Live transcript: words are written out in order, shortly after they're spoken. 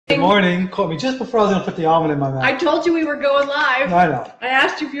morning. Caught me just before I was going to put the almond in my mouth. I told you we were going live. I know. I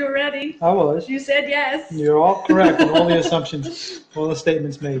asked you if you were ready. I was. You said yes. You're all correct on all the assumptions, all the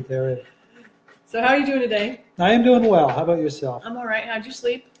statements made therein. So how are you doing today? I am doing well. How about yourself? I'm all right. How'd you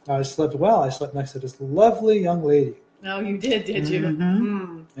sleep? I slept well. I slept next to this lovely young lady. No, you did you?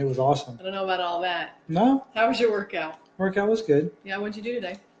 Mm-hmm. It was awesome. I don't know about all that. No? How was your workout? Workout was good. Yeah, what'd you do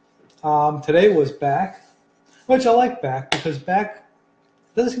today? Today was back, which I like back because back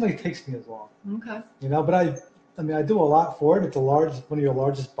doesn't seem like it takes me as long. Okay. You know, but I do a lot for it. It's one of your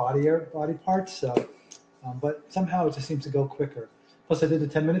largest body parts. So, but somehow it just seems to go quicker. Plus, I did the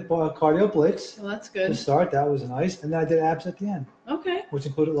 10-minute cardio blitz. Well, that's good. To start, that was nice, and then I did abs at the end. Okay. Which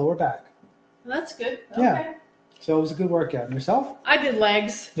included lower back. Well, that's good. Okay. Yeah. So it was a good workout. And yourself? I did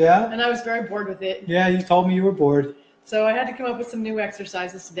legs. Yeah. And I was very bored with it. Yeah, you told me you were bored. So I had to come up with some new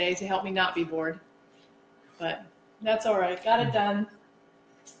exercises today to help me not be bored. But that's all right. Got it done.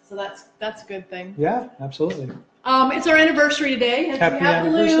 So that's a good thing. Yeah, absolutely. It's our anniversary today. Happy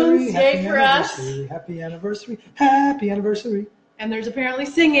anniversary. anniversary. Yay for us. Happy anniversary. Happy anniversary. And there's apparently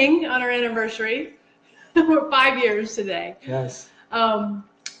singing on our anniversary. We're 5 years today. Yes.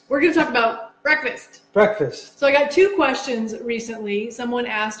 We're going to talk about breakfast. Breakfast. So I got 2 questions recently. Someone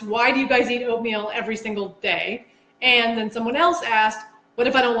asked, why do you guys eat oatmeal every single day? And then someone else asked, what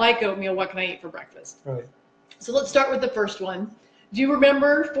if I don't like oatmeal? What can I eat for breakfast? Right. So let's start with the first one. Do you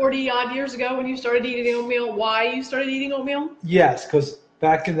remember 40-odd years ago when you started eating oatmeal, why you started eating oatmeal? Yes, because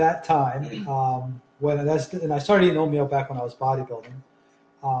back in that time, and I started eating oatmeal back when I was bodybuilding.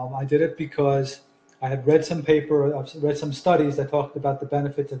 I did it because I had read some read some studies that talked about the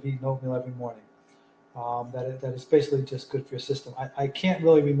benefits of eating oatmeal every morning. That it's basically just good for your system. I can't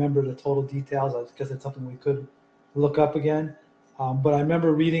really remember the total details because it's something we could look up again. But I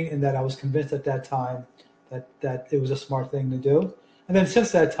remember reading and that I was convinced at that time that it was a smart thing to do. And then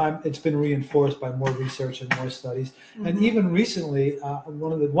since that time, it's been reinforced by more research and more studies. Mm-hmm. And even recently,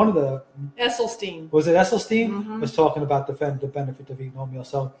 one of the Esselstyn. Was it Esselstyn? Mm-hmm. Was talking about the benefit of eating oatmeal.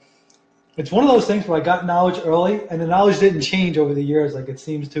 So it's one of those things where I got knowledge early, and the knowledge didn't change over the years like it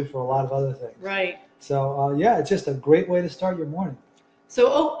seems to for a lot of other things. Right. So yeah, it's just a great way to start your morning.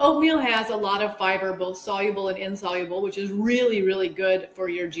 So oatmeal has a lot of fiber, both soluble and insoluble, which is really, really good for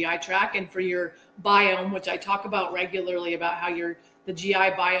your GI tract and for your biome, which I talk about regularly about how the GI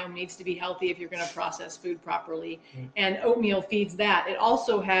biome needs to be healthy if you're going to process food properly. Mm-hmm. And oatmeal feeds that. It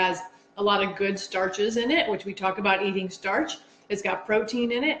also has a lot of good starches in it, which we talk about eating starch. It's got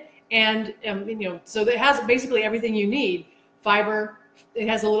protein in it. And, so it has basically everything you need. Fiber, it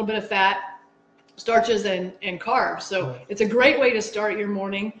has a little bit of fat, starches and carbs. So right. It's a great way to start your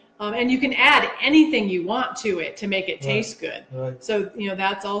morning. And you can add anything you want to it to make it taste good. Right. So,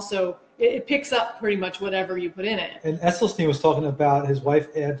 that's also, it picks up pretty much whatever you put in it. And Esselstyn was talking about his wife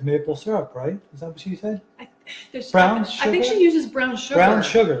adds maple syrup, right? Is that what she said? Brown sugar? I think she uses brown sugar. Brown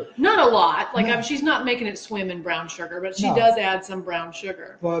sugar. Not a lot. Like she's not making it swim in brown sugar, but she does add some brown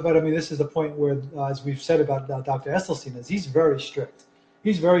sugar. Well, but I mean, this is the point where, as we've said about Dr. Esselstyn, is he's very strict.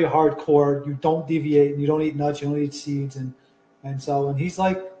 He's very hardcore. You don't deviate. You don't eat nuts. You don't eat seeds, and he's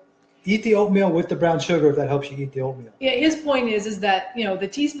like, eat the oatmeal with the brown sugar if that helps you eat the oatmeal. Yeah, his point is that the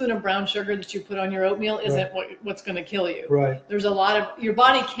teaspoon of brown sugar that you put on your oatmeal isn't what's going to kill you. Right. There's a lot of your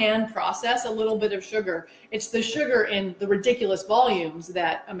body can process a little bit of sugar. It's the sugar in the ridiculous volumes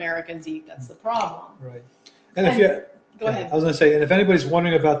that Americans eat that's the problem. Right. And if you go ahead. I was going to say, and if anybody's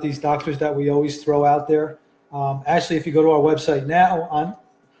wondering about these doctors that we always throw out there, actually, if you go to our website now on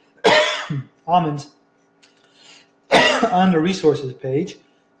almonds on the resources page,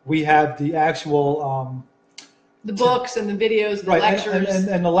 we have the actual the books and the videos, the lectures,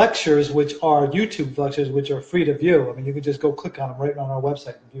 and the lectures, which are YouTube lectures, which are free to view. I mean, you can just go click on them right on our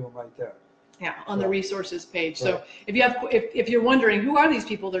website and view them right there. Yeah, on the resources page. Right. So if you're wondering who are these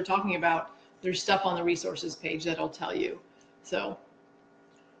people they're talking about, there's stuff on the resources page that'll tell you. So,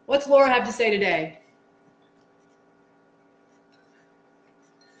 what's Laura have to say today?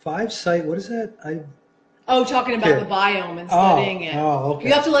 5-site. What is that? Talking about the biome and studying it. Oh, okay.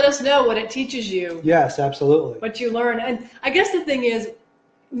 You have to let us know what it teaches you. Yes, absolutely. What you learn. And I guess the thing is,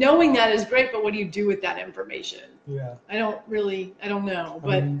 knowing that is great, but what do you do with that information? Yeah. I don't know.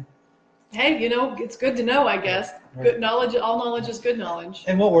 But hey, it's good to know, I guess. Right. Good knowledge, all knowledge is good knowledge.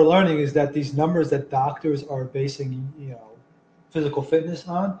 And what we're learning is that these numbers that doctors are basing, physical fitness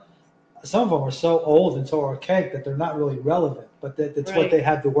on, some of them are so old and so archaic that they're not really relevant, but that's Right. what they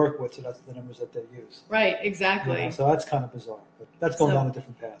had to work with, so that's the numbers that they use. Right, exactly. You know, so that's kind of bizarre, but that's going down a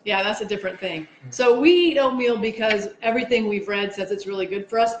different path. Yeah, that's a different thing. So we eat oatmeal because everything we've read says it's really good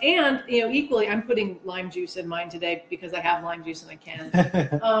for us. And, you know, equally, I'm putting lime juice in mine today because I have lime juice and I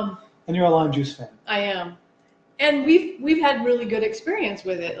can. And you're a lime juice fan. I am. And we've had really good experience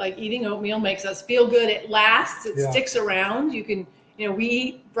with it. Like eating oatmeal makes us feel good. It lasts. It sticks around. You can, you know, we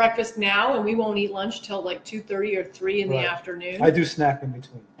eat breakfast now and we won't eat lunch till like 2:30 or 3 in the afternoon. I do snack in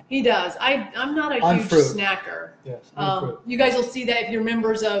between. He does. I'm not a huge snacker. Yes. You guys will see that if you're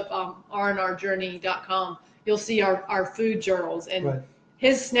members of rnrjourney.com, you'll see our food journals, and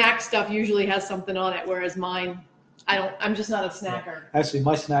his snack stuff usually has something on it, whereas mine, I'm just not a snacker. Yeah. Actually,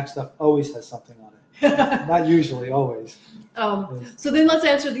 my snack stuff always has something on it. Not usually, always. So then let's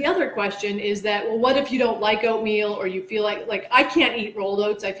answer the other question is that, well, what if you don't like oatmeal or you feel like I can't eat rolled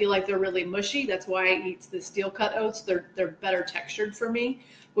oats. I feel like they're really mushy. That's why I eat the steel cut oats. They're better textured for me,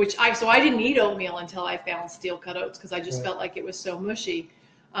 so I didn't eat oatmeal until I found steel cut oats because I just felt like it was so mushy.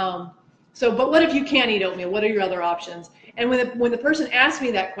 But what if you can't eat oatmeal? What are your other options? And when the person asked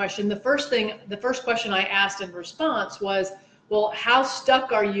me that question, the first question I asked in response was, well, how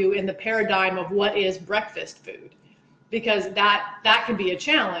stuck are you in the paradigm of what is breakfast food? Because that can be a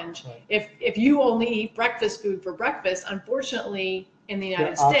challenge. Right. If you only eat breakfast food for breakfast, unfortunately, in the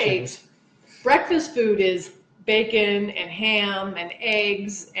United States, breakfast food is bacon and ham and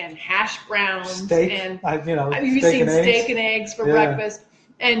eggs and hash browns steak, and you've seen steak and eggs for breakfast,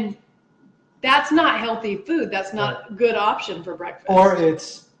 and that's not healthy food. That's not a good option for breakfast. Or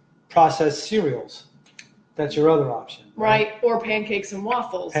it's processed cereals. That's your other option. Right, or pancakes and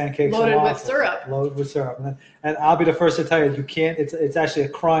waffles. Loaded with syrup. Loaded with syrup. And I'll be the first to tell you can't, it's actually a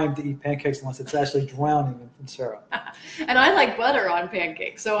crime to eat pancakes unless it's actually drowning in syrup. And I like butter on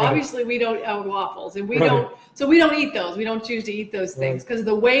pancakes. So obviously we don't have waffles, and we don't eat those. We don't choose to eat those things because of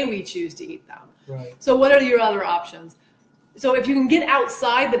the way we choose to eat them. Right. So what are your other options? So if you can get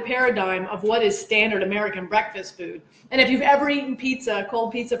outside the paradigm of what is standard American breakfast food, and if you've ever eaten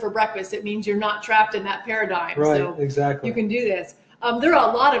cold pizza for breakfast, it means you're not trapped in that paradigm. Right, so exactly. You can do this. There are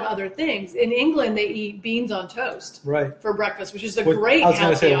a lot of other things. In England, they eat beans on toast for breakfast, which is a great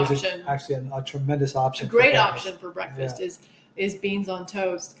healthy option. Actually, a tremendous option. A great option for breakfast is beans on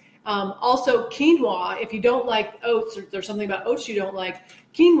toast. Also, quinoa. If you don't like oats, or there's something about oats you don't like,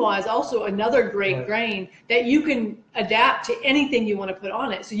 quinoa is also another great grain that you can adapt to anything you want to put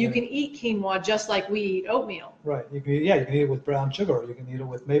on it. So you can eat quinoa just like we eat oatmeal. Right. You can eat it with brown sugar, or you can eat it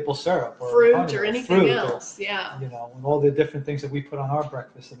with maple syrup, or fruit, honey, or anything else. And all the different things that we put on our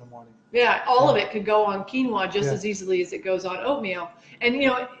breakfast in the morning. Yeah, all of it could go on quinoa just as easily as it goes on oatmeal. And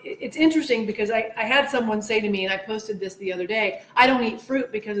it's interesting because I had someone say to me, and I posted this the other day, I don't eat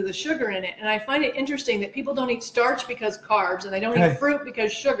fruit because of the sugar in it. And I find it interesting that people don't eat starch because carbs, and they don't eat fruit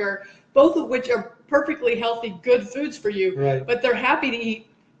because sugar, both of which are perfectly healthy, good foods for you. Right. But they're happy to eat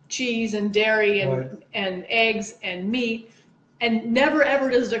cheese and dairy and eggs and meat. And never ever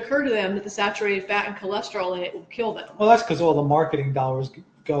does it occur to them that the saturated fat and cholesterol in it will kill them. Well, that's because all the marketing dollars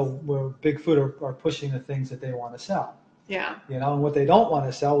go where big food are pushing the things that they want to sell. Yeah. And what they don't want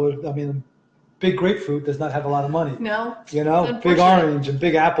to sell, big grapefruit does not have a lot of money. No. Big orange and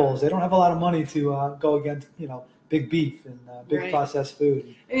big apples, they don't have a lot of money to go against, big beef and big processed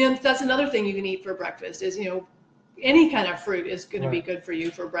food. And that's another thing you can eat for breakfast is, any kind of fruit is going to be good for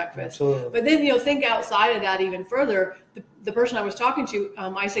you for breakfast. Absolutely. But then, think outside of that even further. The person I was talking to,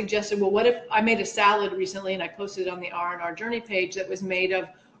 I suggested, well, what if I made a salad recently and I posted it on the R&R Journey page that was made of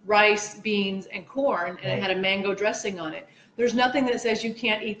rice, beans, and corn, and it had a mango dressing on it. There's nothing that says you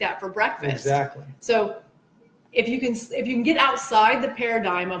can't eat that for breakfast. Exactly. So if you can get outside the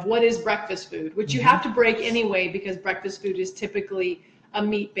paradigm of what is breakfast food, which you have to break anyway because breakfast food is typically a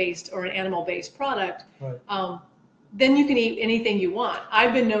meat-based or an animal-based product, then you can eat anything you want.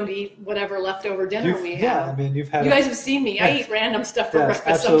 I've been known to eat whatever leftover dinner we have. Yeah, you've had. You guys have seen me. I eat random stuff for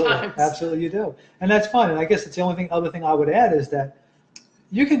breakfast sometimes. Absolutely, you do, and that's fine. And I guess it's the other thing I would add is that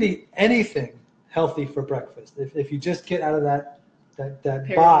you can eat anything healthy for breakfast if you just get out of that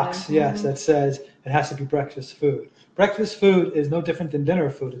box, that says it has to be breakfast food. Breakfast food is no different than dinner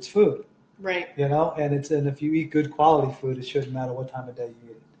food. It's food. Right. And if you eat good quality food, it shouldn't matter what time of day you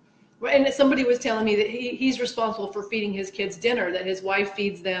eat it. And somebody was telling me that he's responsible for feeding his kids dinner, that his wife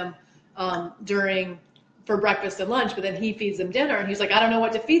feeds them for breakfast and lunch, but then he feeds them dinner. And he's like, I don't know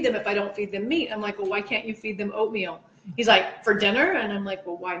what to feed them if I don't feed them meat. I'm like, well, why can't you feed them oatmeal? He's like, for dinner? And I'm like,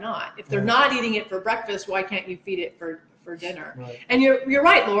 well, why not? If they're not eating it for breakfast, why can't you feed it for dinner? Right. And you're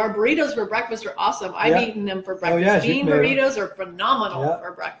right, Laura. Burritos for breakfast are awesome. I've eaten them for breakfast. Bean burritos are phenomenal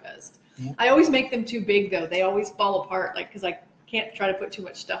for breakfast. Yeah. I always make them too big though. They always fall apart, like because I can't try to put too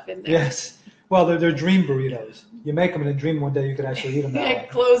much stuff in there. Yes. Well, they're dream burritos. You make them in a dream one day you could actually eat them that way.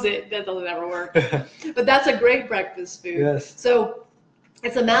 Close it. That'll never work. But that's a great breakfast food. Yes. So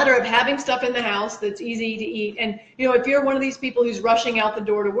it's a matter of having stuff in the house that's easy to eat. And, you know, if you're one of these people who's rushing out the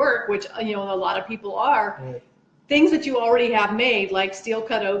door to work, which, you know, a lot of people are, Right. things that you already have made, like steel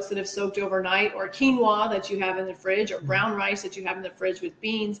cut oats that have soaked overnight, or quinoa that you have in the fridge, or brown rice that you have in the fridge with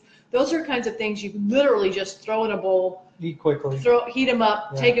beans, those are kinds of things you literally just throw in a bowl, Eat quickly. heat them up,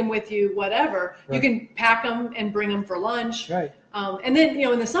 Yeah. take them with you, whatever. Right. You can pack them and bring them for lunch. Right. And then, you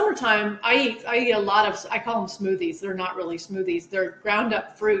know, in the summertime, I eat a lot of, I call them smoothies. They're not really smoothies. They're ground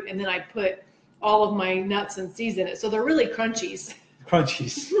up fruit, and then I put all of my nuts and seeds in it. So they're really crunchies.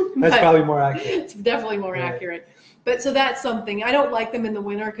 Crunchies. That's probably more accurate. It's definitely more Right. accurate. But so that's something. I don't like them in the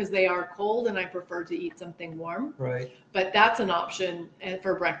winter because they are cold, and I prefer to eat something warm. Right. But that's an option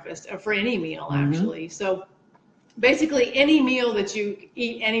for breakfast, or for any meal, Mhm. actually. So basically, any meal that you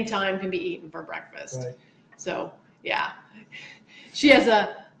eat anytime can be eaten for breakfast. Right. So, yeah. She has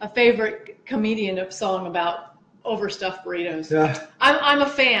a favorite comedian song about overstuffed burritos. Yeah. I'm a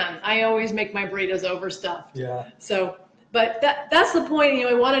fan. I always make my burritos overstuffed. Yeah. So, but that's the point. You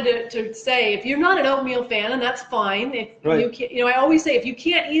know, I wanted to say, if you're not an oatmeal fan, and that's fine. If Right. you can't, you know, I always say, if you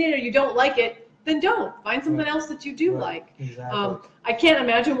can't eat it or you don't like it, then don't. Find something Right. else that you do Right. like. Exactly. I can't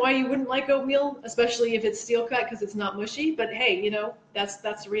imagine why you wouldn't like oatmeal, especially if it's steel cut because it's not mushy. But hey, you know, that's the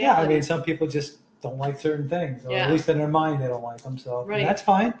Yeah, reality. I mean, some people just don't like certain things, or Yeah. at least in their mind they don't like them. So Right. that's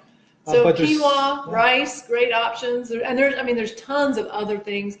fine. So But there's- quinoa, yeah. rice, great options. And there's tons of other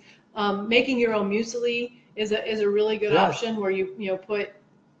things. Making your own muesli is a really good Yeah. option, where you put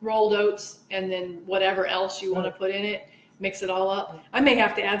rolled oats and then whatever else you want to Right. put in it, mix it all up. I may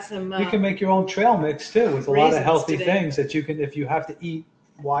have to add some. You can make your own trail mix too, with a lot of raisins healthy today. things that you can, if you have to eat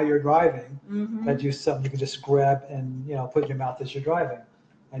while you're driving, Mhm. that you something you can just grab and put in your mouth as you're driving,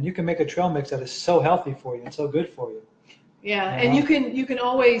 and you can make a trail mix that is so healthy for you and so good for you. Yeah, Uh-huh. and you can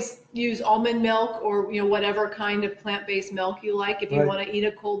always use almond milk, or whatever kind of plant-based milk you like if you Right. want to eat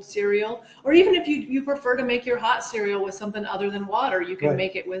a cold cereal, or even if you prefer to make your hot cereal with something other than water, you can Right.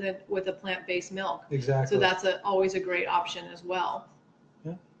 make it with a plant-based milk. Exactly. So that's always a great option as well.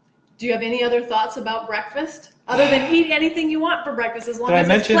 Yeah. Do you have any other thoughts about breakfast other than eat anything you want for breakfast as long Did I as it's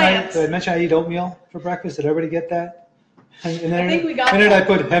mention plants? did I mention I eat oatmeal for breakfast? Did everybody get that? And then, I think we got and then I that.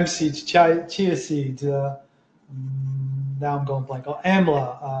 put hemp seeds, chia seeds. Now I'm going blank. Oh,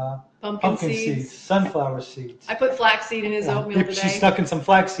 amla, Pumpkin pumpkin seeds. seeds, sunflower seeds. I put flaxseed in his oatmeal She today. stuck in some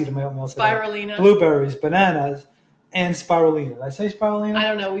flaxseed in my oatmeal today. Spirulina. Blueberries, bananas, and spirulina. Did I say spirulina? I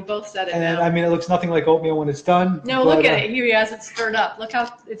don't know. We both said it And now. I mean, it looks nothing like oatmeal when it's done. No, but, look at it. Here he has it stirred up. Look how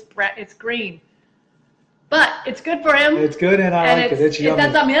it's green. But it's good for him. It's good, and I and like it. It's yummy.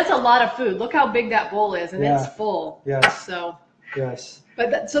 that's a lot of food. Look how big that bowl is, and Yeah. it's full. Yes. So, Yes.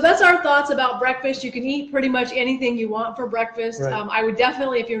 so that's our thoughts about breakfast. You can eat pretty much anything you want for breakfast. Right. I would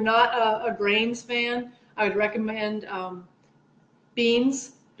definitely, if you're not a grains fan, I would recommend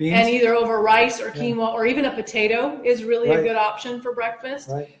beans. Beans. And either over rice or Yeah. quinoa, or even a potato is really a Right. good option for breakfast.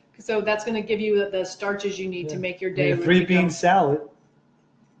 Right. So that's going to give you the starches you need to Yeah. make your I day. mean, a really three-bean go. salad.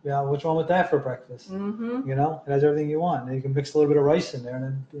 Yeah, what's wrong with that for breakfast? Mm-hmm. You know, it has everything you want. And you can mix a little bit of rice in there,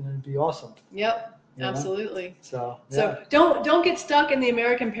 and it'd be awesome. Yep, You know? absolutely. So, yeah. So don't get stuck in the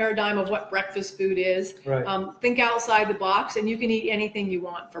American paradigm of what breakfast food is. Right. Think outside the box, and you can eat anything you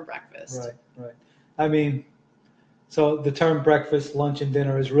want for breakfast. Right. I mean, so the term breakfast, lunch, and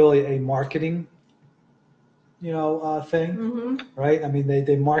dinner is really a marketing, thing, Mm-hmm. right? I mean,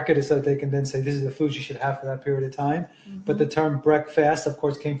 they market it so that they can then say this is the food you should have for that period of time. But the term breakfast, of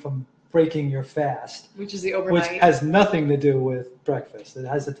course, came from breaking your fast, Which is the which overnight. has nothing to do with breakfast. It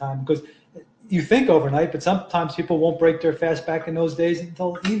has the time because you think overnight, but sometimes people won't break their fast back in those days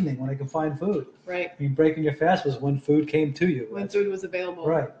until evening when they can find food. Right. I mean, breaking your fast was when food came to you. When food was available.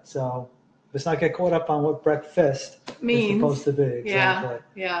 Right. So let's not get caught up on what breakfast Means. is supposed to be. Exactly.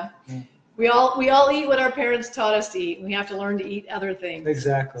 Yeah. Yeah. We all eat what our parents taught us to eat. We have to learn to eat other things.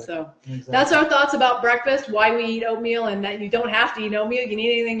 Exactly. So Exactly. that's our thoughts about breakfast, why we eat oatmeal, and that you don't have to eat oatmeal. You can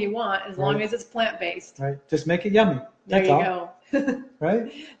eat anything you want as long Right. as it's plant-based. Right. Just make it yummy. There That's you all. go.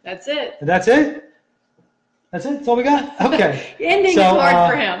 Right. That's it. And that's it. That's it. That's all we got. Okay. Ending So, is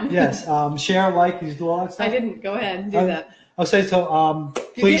hard for him. Yes. Share, like, you do all that stuff. I didn't. Go ahead and do Uh, that. I'll say so.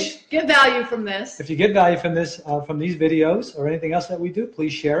 If you Please, get value from this. if you get value from this, from these videos or anything else that we do,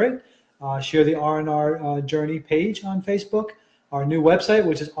 please share it. Share the R&R Journey page on Facebook. Our new website,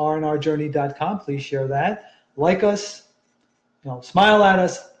 which is rnrjourney.com. Please share that. Like us. Smile at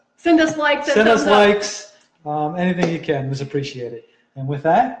us. Send us likes. Send us thumbs up. likes. Anything you can is appreciated. And with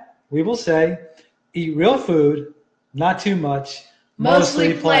that, we will say, eat real food, not too much,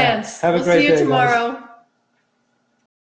 Mostly plants. Have a We'll great see you day, guys. tomorrow.